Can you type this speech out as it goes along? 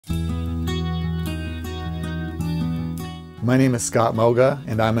My name is Scott Moga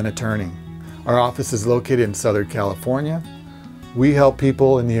and I'm an attorney. Our office is located in Southern California. We help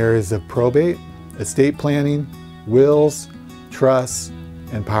people in the areas of probate, estate planning, wills, trusts,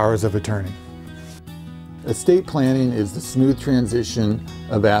 and powers of attorney. Estate planning is the smooth transition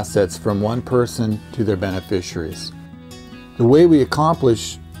of assets from one person to their beneficiaries. The way we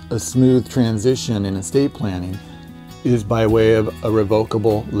accomplish a smooth transition in estate planning is by way of a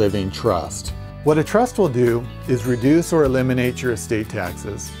revocable living trust. What a trust will do is reduce or eliminate your estate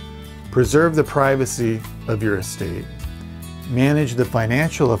taxes, preserve the privacy of your estate, manage the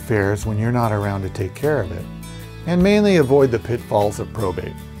financial affairs when you're not around to take care of it, and mainly avoid the pitfalls of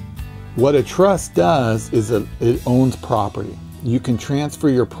probate. What a trust does is it owns property. You can transfer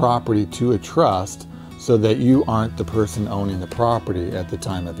your property to a trust so that you aren't the person owning the property at the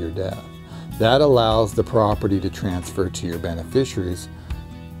time of your death. That allows the property to transfer to your beneficiaries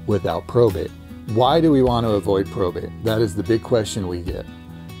without probate. Why do we want to avoid probate? That is the big question we get.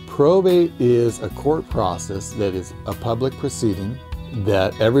 Probate is a court process that is a public proceeding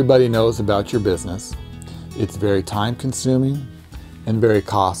that everybody knows about your business. It's very time-consuming and very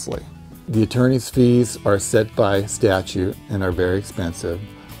costly. The attorney's fees are set by statute and are very expensive.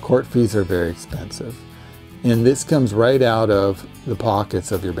 Court fees are very expensive. And this comes right out of the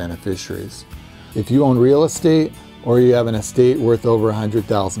pockets of your beneficiaries. If you own real estate or you have an estate worth over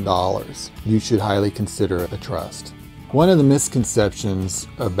 $100,000, you should highly consider a trust. One of the misconceptions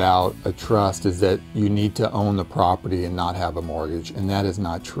about a trust is that you need to own the property and not have a mortgage, and that is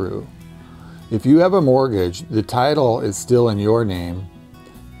not true. If you have a mortgage, the title is still in your name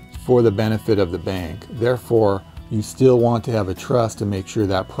for the benefit of the bank. Therefore, you still want to have a trust to make sure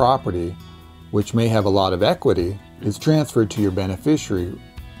that property, which may have a lot of equity, is transferred to your beneficiary,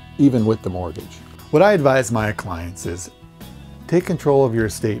 even with the mortgage. What I advise my clients is take control of your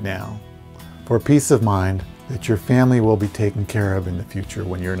estate now for peace of mind that your family will be taken care of in the future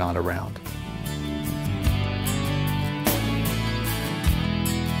when you're not around.